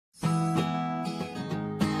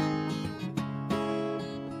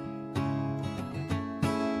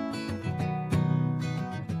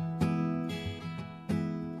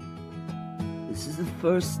This is the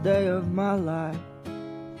first day of my life.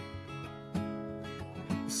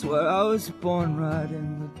 I swear I was born right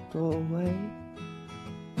in the doorway.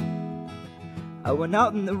 I went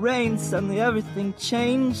out in the rain, suddenly everything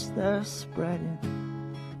changed. They're spreading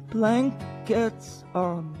blankets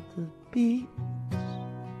on the beach.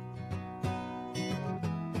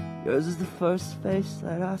 Yours is the first face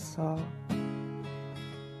that I saw. I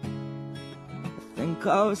think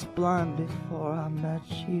I was blind before I met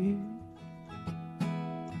you.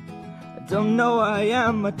 I don't know where I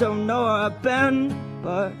am, I don't know where I've been,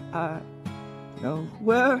 but I know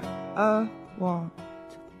where I want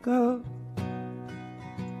to go.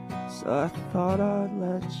 So I thought I'd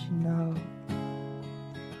let you know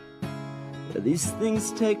that these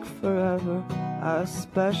things take forever. I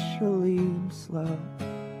especially am slow,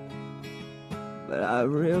 but I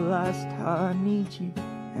realized how I need you,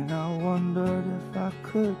 and I wondered if I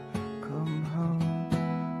could come home.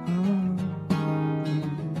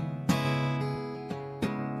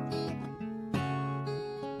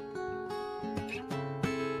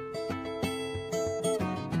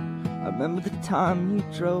 I remember the time you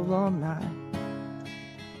drove all night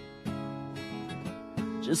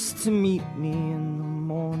just to meet me in the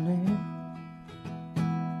morning.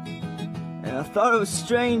 And I thought it was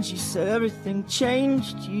strange, you said everything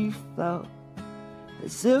changed. You felt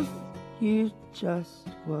as if you just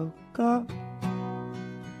woke up.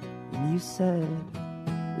 And you said,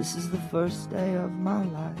 this is the first day of my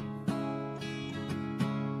life.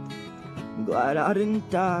 I'm glad I didn't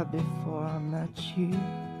die before I met you.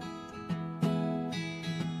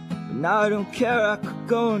 But now I don't care, I could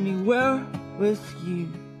go anywhere with you,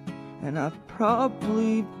 and I'd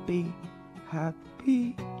probably be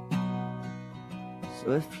happy.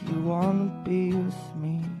 So if you wanna be with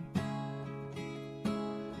me,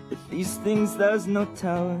 if these things there's no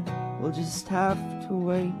telling, we'll just have to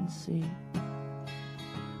wait and see.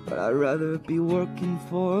 But I'd rather be working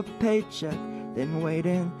for a paycheck than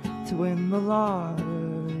waiting to win the lottery.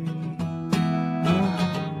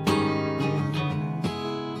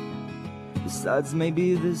 Besides,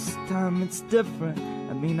 maybe this time it's different.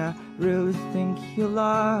 I mean, I really think you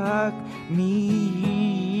like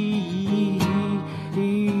me.